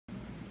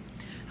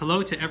Hello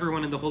to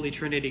everyone in the Holy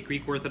Trinity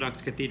Greek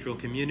Orthodox Cathedral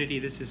community.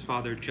 This is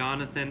Father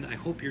Jonathan. I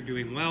hope you're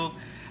doing well.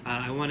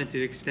 I wanted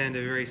to extend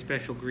a very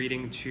special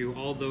greeting to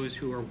all those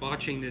who are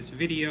watching this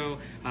video,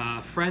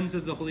 friends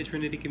of the Holy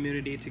Trinity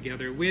community,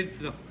 together with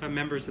the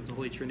members of the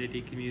Holy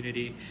Trinity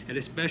community, and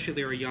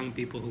especially our young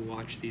people who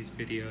watch these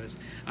videos.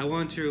 I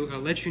want to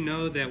let you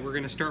know that we're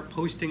going to start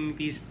posting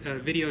these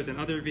videos and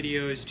other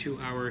videos to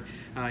our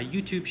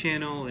YouTube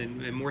channel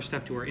and more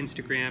stuff to our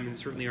Instagram and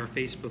certainly our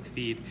Facebook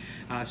feed.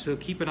 So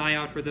keep an eye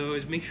out for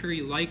those. Make sure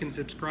you like and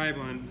subscribe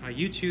on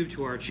YouTube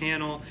to our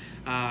channel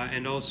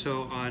and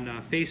also on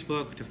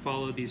Facebook to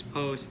follow these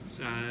posts,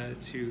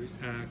 to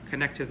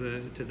connect to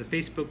the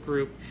Facebook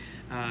group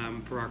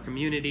for our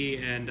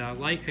community, and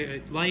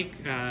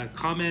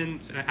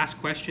comment, ask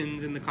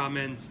questions in the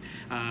comments.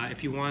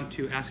 If you want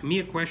to ask me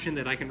a question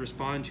that I can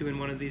respond to in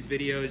one of these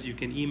videos, you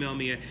can email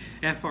me at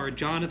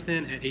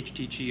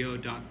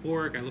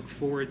frjonathan@htgo.org. I look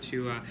forward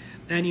to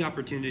any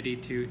opportunity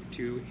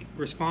to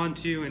respond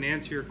to and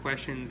answer your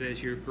questions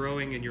as you're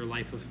growing in your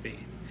life of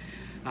faith.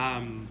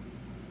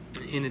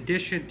 In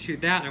addition to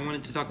that, I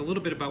wanted to talk a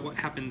little bit about what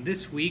happened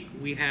this week.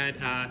 We had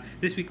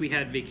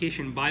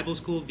Vacation Bible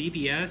School,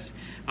 VBS,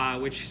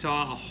 which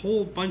saw a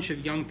whole bunch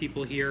of young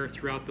people here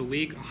throughout the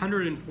week.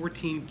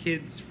 114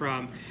 kids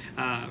from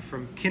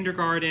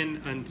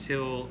kindergarten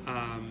until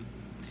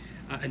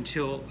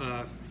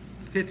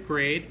 5th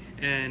grade,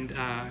 and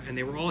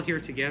they were all here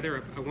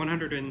together,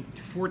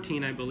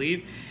 114 I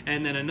believe,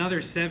 and then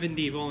another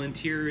 70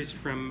 volunteers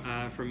from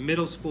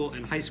middle school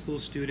and high school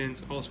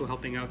students also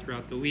helping out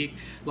throughout the week.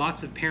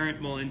 Lots of parent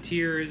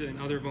volunteers and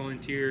other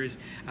volunteers,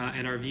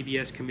 and our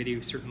VBS committee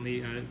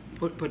certainly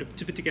put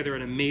together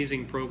an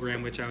amazing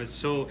program, which I was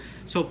so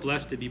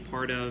blessed to be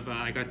part of.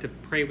 I got to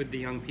pray with the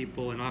young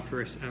people and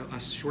offer a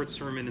short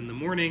sermon in the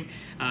morning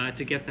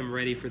to get them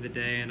ready for the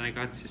day, and I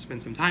got to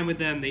spend some time with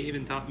them. They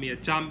even taught me a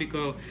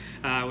jambiko,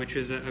 which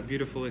was a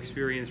beautiful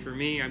experience for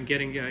me. I'm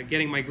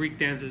getting my Greek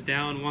dances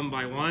down one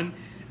by one.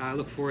 I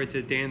look forward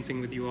to dancing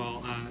with you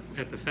all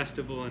at the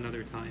festival and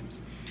other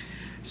times.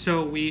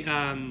 So we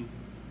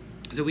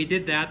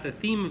did that. The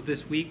theme of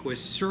this week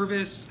was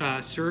service.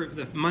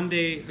 The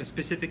Monday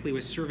specifically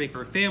was serving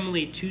our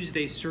family.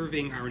 Tuesday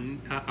serving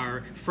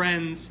our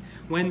friends.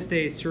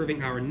 Wednesday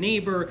serving our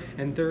neighbor,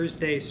 and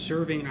Thursday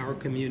serving our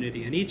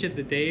community. And each of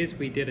the days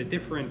we did a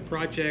different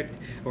project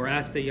or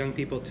asked the young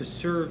people to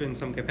serve in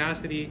some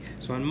capacity.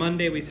 So on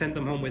Monday we sent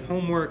them home with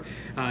homework,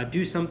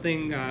 do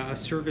something, a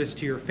service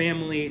to your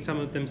family. Some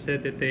of them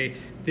said that they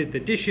did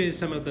the dishes,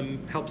 some of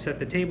them helped set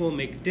the table,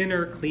 make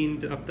dinner,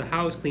 cleaned up the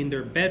house, cleaned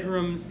their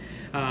bedrooms.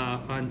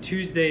 On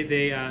Tuesday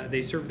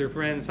they served their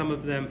friends. Some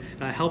of them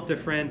helped a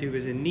friend who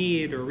was in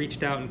need or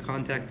reached out and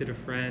contacted a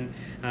friend,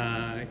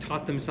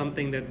 taught them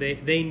something that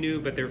they knew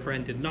but their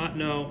friend did not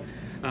know.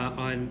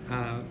 On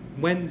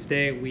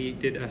Wednesday, we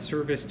did a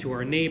service to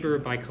our neighbor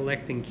by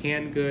collecting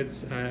canned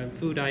goods,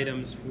 food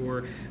items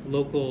for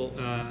local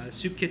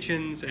soup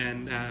kitchens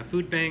and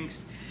food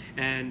banks.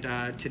 And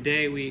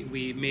today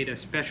we made a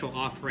special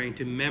offering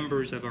to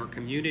members of our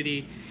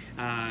community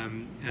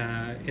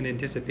in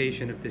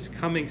anticipation of this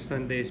coming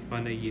Sunday's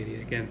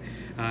Panayiri. Again,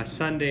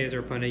 Sunday is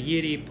our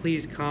Panayiri.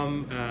 Please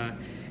come.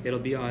 It'll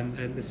be on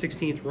the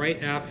 16th,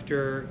 right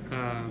after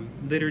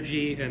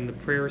liturgy and the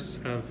prayers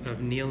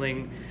of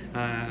kneeling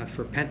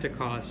for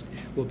Pentecost.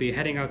 We'll be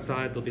heading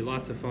outside. There'll be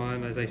lots of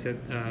fun. As I said,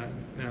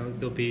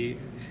 there'll be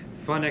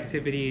fun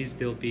activities,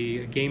 there'll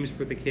be games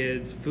for the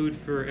kids, food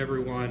for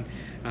everyone,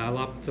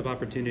 lots of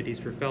opportunities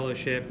for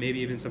fellowship, maybe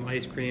even some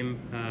ice cream,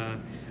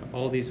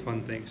 all these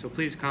fun things. So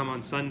please come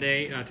on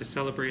Sunday to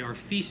celebrate our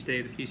feast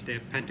day, the Feast Day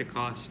of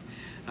Pentecost,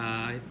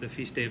 the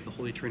Feast Day of the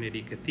Holy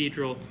Trinity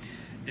Cathedral.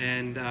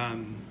 And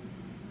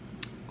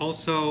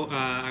so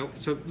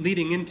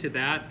leading into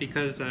that,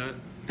 because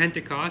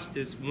Pentecost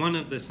is one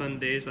of the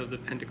Sundays of the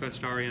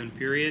Pentecostarian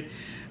period,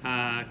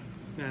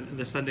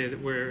 the Sunday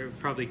where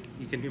probably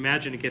you can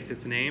imagine it gets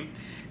its name,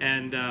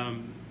 and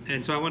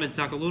so I wanted to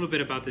talk a little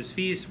bit about this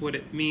feast, what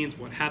it means,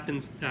 what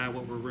happens,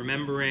 what we're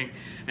remembering,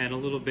 and a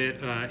little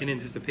bit in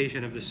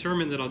anticipation of the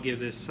sermon that I'll give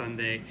this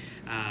Sunday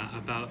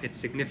about its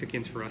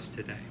significance for us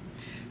today.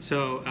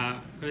 So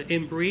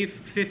in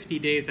brief, 50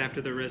 days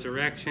after the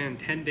resurrection,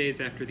 10 days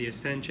after the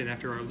ascension,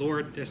 after our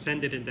Lord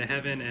ascended into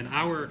heaven, and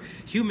our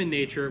human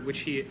nature, which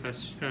he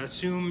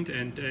assumed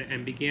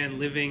and began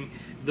living,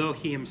 though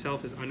he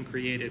himself is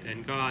uncreated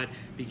and God,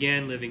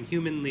 began living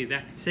humanly,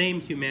 that same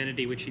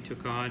humanity which he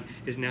took on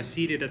is now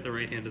seated at the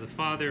right hand of the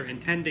Father.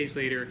 And 10 days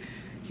later,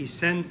 he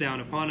sends down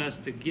upon us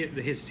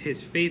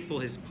his faithful,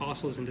 his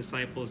apostles and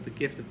disciples, the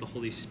gift of the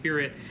Holy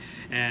Spirit.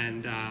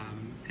 And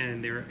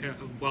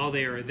while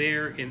they are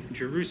there in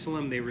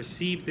Jerusalem, they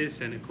receive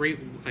this, and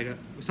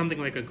something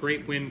like a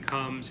great wind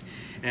comes,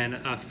 and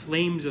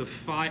flames of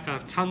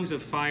fire, tongues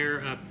of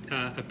fire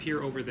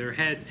appear over their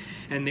heads,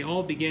 and they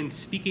all begin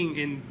speaking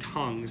in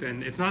tongues.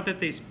 And it's not that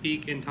they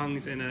speak in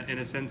tongues in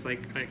a sense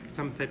like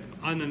some type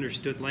of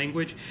ununderstood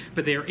language,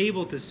 but they are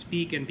able to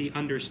speak and be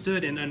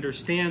understood and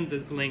understand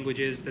the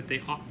languages that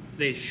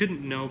they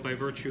shouldn't know by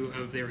virtue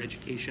of their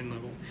education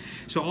level.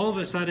 So all of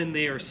a sudden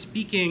they are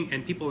speaking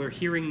and people are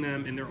hearing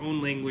them in their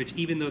own language,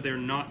 even though they're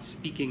not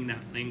speaking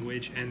that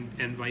language,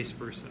 and vice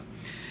versa.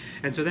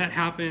 And so that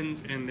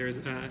happens, and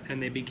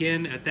they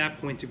begin at that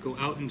point to go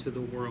out into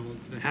the world.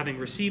 Having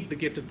received the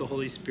gift of the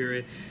Holy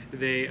Spirit,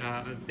 they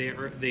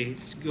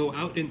go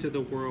out into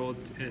the world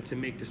to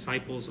make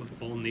disciples of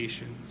all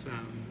nations.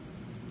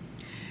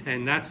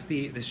 And that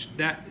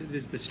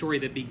is the story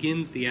that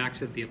begins the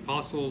Acts of the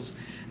Apostles,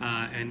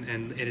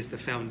 and it is the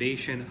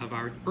foundation of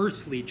our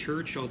earthly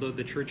church. Although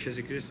the church has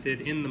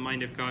existed in the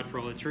mind of God for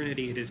all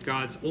eternity, it is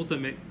God's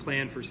ultimate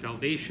plan for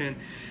salvation,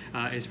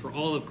 is for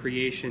all of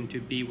creation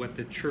to be what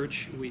the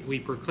church, we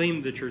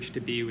proclaim the church to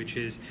be, which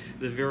is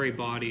the very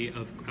body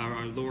of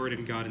our Lord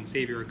and God and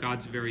Savior,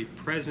 God's very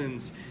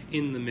presence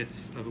in the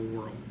midst of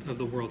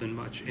the world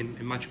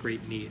in much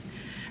great need.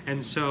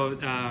 And so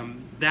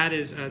that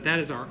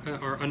is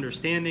our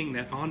understanding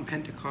that on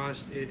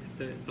Pentecost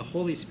the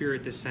Holy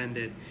Spirit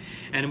descended,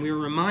 and we are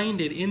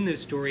reminded in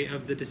this story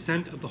of the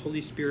descent of the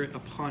Holy Spirit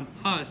upon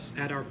us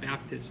at our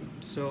baptism.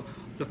 So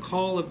the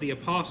call of the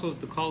apostles,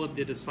 the call of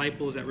the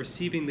disciples at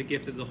receiving the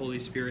gift of the Holy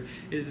Spirit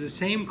is the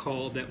same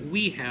call that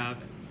we have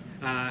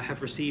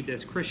received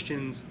as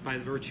Christians by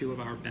virtue of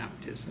our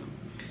baptism.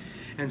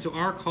 And so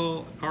our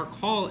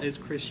call as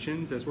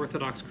Christians, as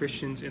Orthodox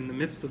Christians in the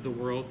midst of the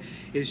world,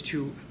 is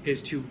to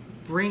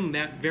bring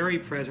that very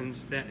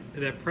presence,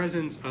 that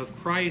presence of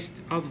Christ,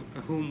 of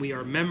whom we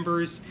are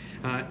members,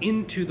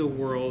 into the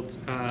world,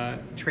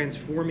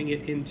 transforming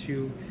it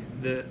into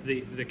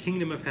the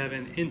kingdom of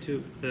heaven,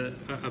 into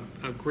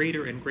a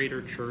greater and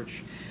greater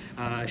church,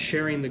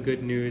 sharing the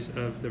good news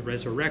of the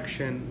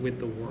resurrection with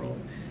the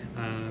world.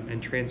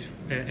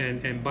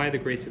 And by the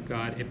grace of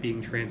God, it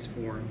being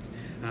transformed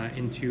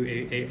into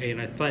an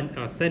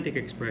authentic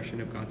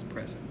expression of God's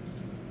presence.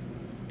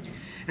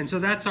 And so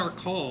that's our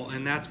call,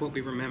 and that's what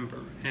we remember.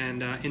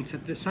 And into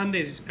the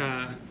Sunday's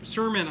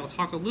sermon, I'll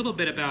talk a little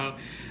bit about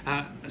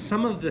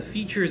some of the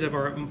features of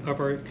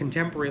our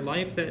contemporary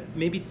life that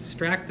maybe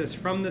distract us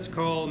from this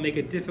call, make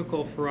it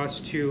difficult for us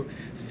to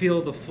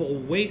feel the full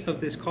weight of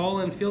this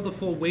call and feel the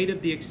full weight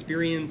of the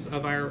experience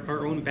of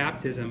our own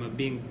baptism, of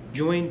being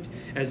joined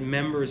as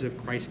members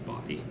of Christ's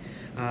body.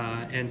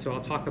 And so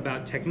I'll talk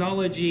about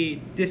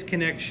technology,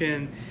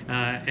 disconnection,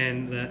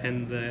 and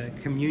the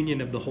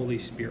communion of the Holy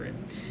Spirit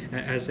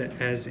as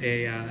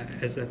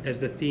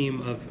the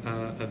theme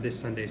of this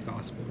Sunday's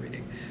gospel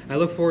reading. I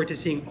look forward to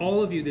seeing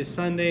all of you this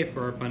Sunday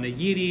for our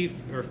Panagiri,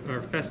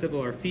 our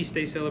festival, our feast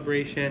day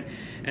celebration,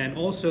 and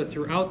also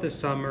throughout the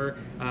summer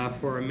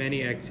for our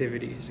many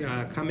activities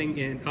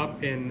coming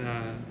up in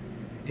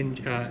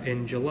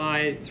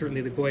July.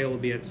 Certainly the Goya will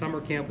be at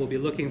summer camp. We'll be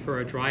looking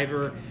for a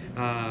driver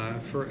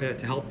to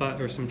help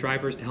us, or some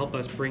drivers to help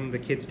us bring the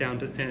kids down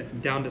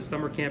to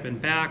summer camp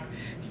and back.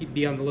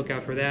 Be on the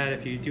lookout for that.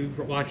 If you do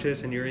watch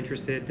this and you're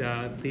interested,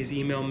 please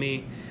email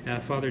me,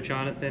 Father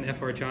Jonathan,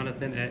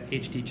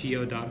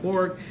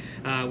 frjonathan@hdgo.org.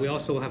 We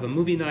also will have a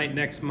movie night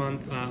next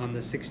month on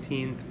the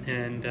 16th,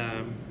 and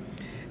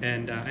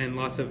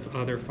lots of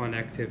other fun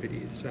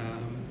activities.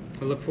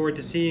 I look forward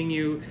to seeing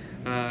you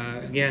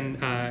again.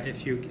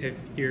 If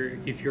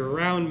you're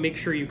around, make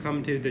sure you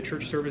come to the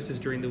church services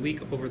during the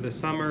week over the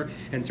summer,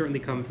 and certainly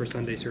come for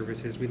Sunday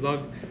services. We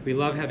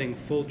love having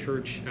full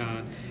church.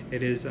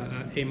 It is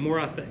a more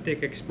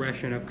authentic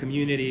expression of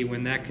community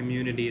when that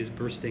community is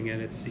bursting at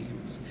its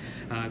seams.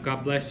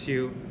 God bless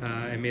you,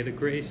 and may the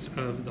grace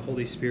of the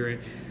Holy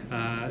Spirit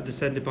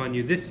descend upon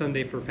you this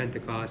Sunday for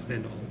Pentecost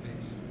and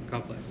always.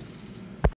 God bless.